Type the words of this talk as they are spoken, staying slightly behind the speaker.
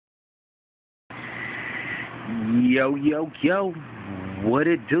Yo, yo, yo. What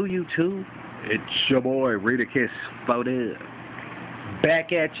it do, YouTube? It's your boy, Rita Kiss Photo.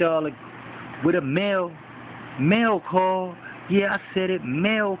 Back at y'all with a mail call. Yeah, I said it,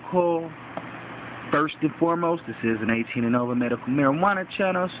 mail call. First and foremost, this is an 18 and over medical marijuana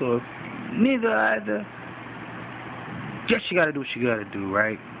channel, so if neither either, just you gotta do what you gotta do,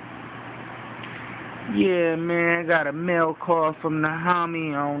 right? Yeah, man, I got a mail call from the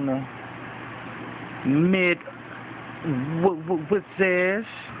homie on the what says,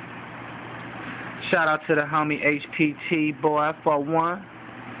 shout out to the homie HPT boy for one.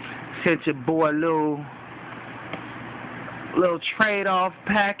 Sent your boy a little trade-off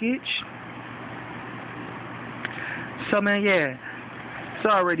package. So man, yeah, it's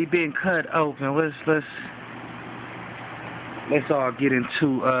already been cut open. Let's all get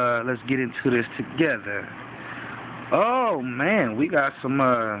into this together. Oh man, we got some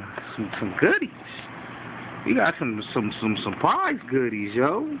goodies. We got some surprise goodies,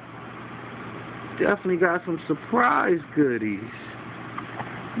 yo. Definitely got some surprise goodies.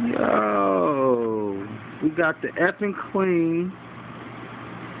 Yo, we got the effing clean.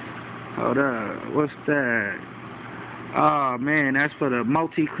 Hold on, what's that? Oh man, that's for the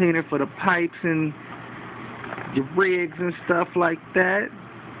multi-cleaner for the pipes and your rigs and stuff like that.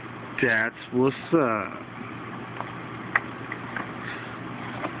 That's what's up.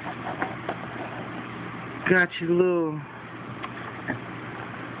 Got your little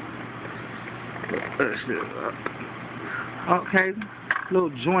okay,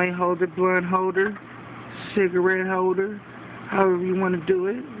 little joint holder, blunt holder, cigarette holder, however you want to do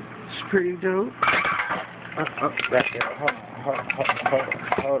it. It's pretty dope. Back there.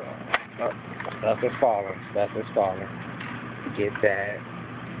 Hold on. That's just falling. Get that.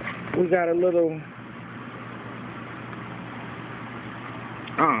 We got a little.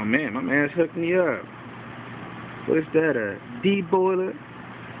 Oh man, my man's hooked me up. What is that? A deboiler?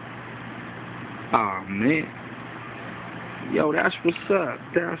 Oh man. Yo, that's what's up.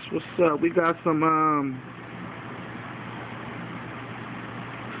 We got some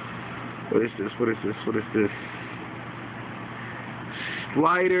What is this?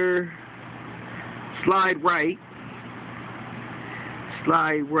 Slide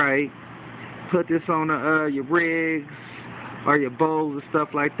right. Put this on your rigs or your bowls and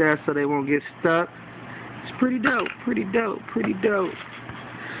stuff like that so they won't get stuck. It's pretty dope.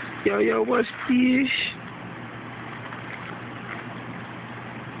 Yo, what's this?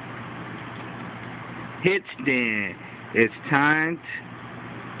 Hit stand. It's time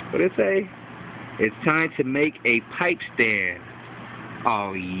It's time to make a pipe stand.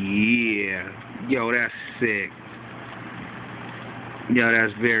 Oh yeah. Yo, that's sick. Yo,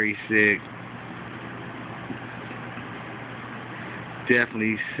 that's very sick.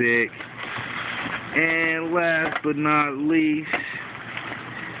 Definitely sick. And last but not least,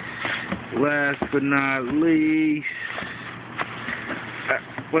 what's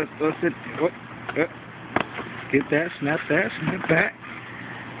it? What? Get that, snap back.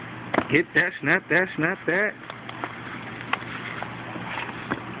 Get that, snap that.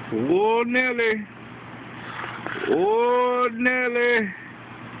 Oh, Nelly.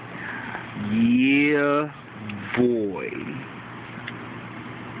 Yeah, boy.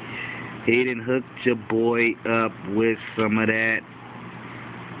 He done hooked your boy up with some of that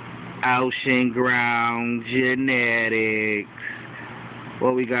ocean ground genetics.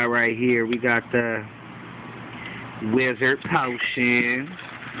 What we got right here? We got the Wizard Potion.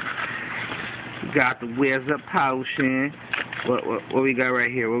 What we got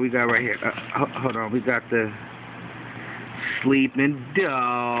right here? Hold on. We got the Sleeping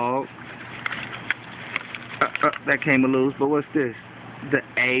Dog. That came loose. But what's this? The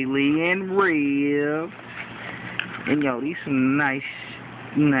Alien Rib. And yo, these some nice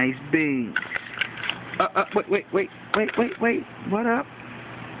beans. Wait. What up?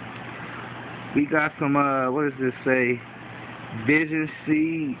 We got some what does this say? Vision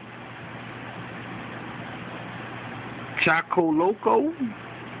Seed Choco Loco.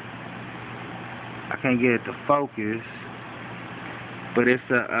 I can't get it to focus, but it's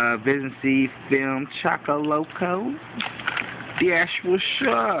a Vision Seed Film Choco Loco. Yeah, what's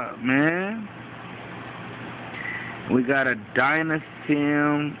up, man? We got a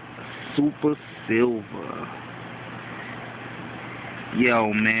Dynafilm Super Silver.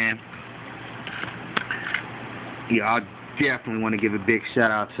 Yo, man. Yeah, I definitely want to give a big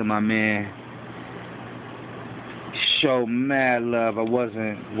shout out to my man. Show mad love. I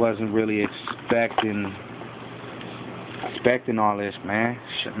wasn't really expecting all this, man.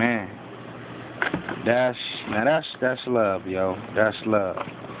 That's love, yo. That's love.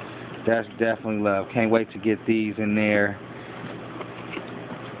 That's definitely love. Can't wait to get these in there.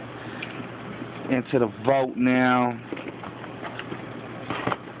 Into the vote now.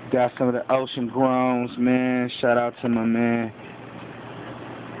 Got some of the Ocean Groans, man. Shout out to my man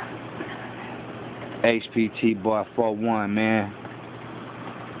HPT Bar 41, man.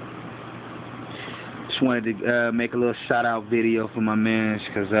 Just wanted to make a little shout out video for my mans,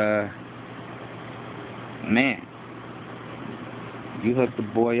 cause man, you hooked the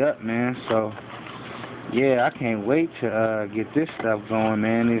boy up, man. So yeah, I can't wait to get this stuff going,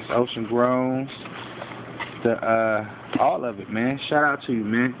 man. This Ocean Groans, all of it, man. Shout out to you,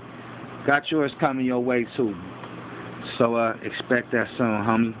 man. Got yours coming your way too. So expect that soon,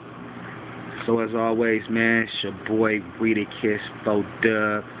 homie. So as always, man, it's your boy Rita Kiss Fo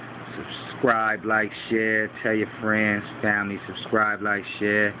Dub. Subscribe, like, share, tell your friends, family, subscribe, like,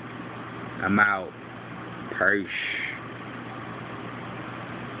 share. I'm out. Peace.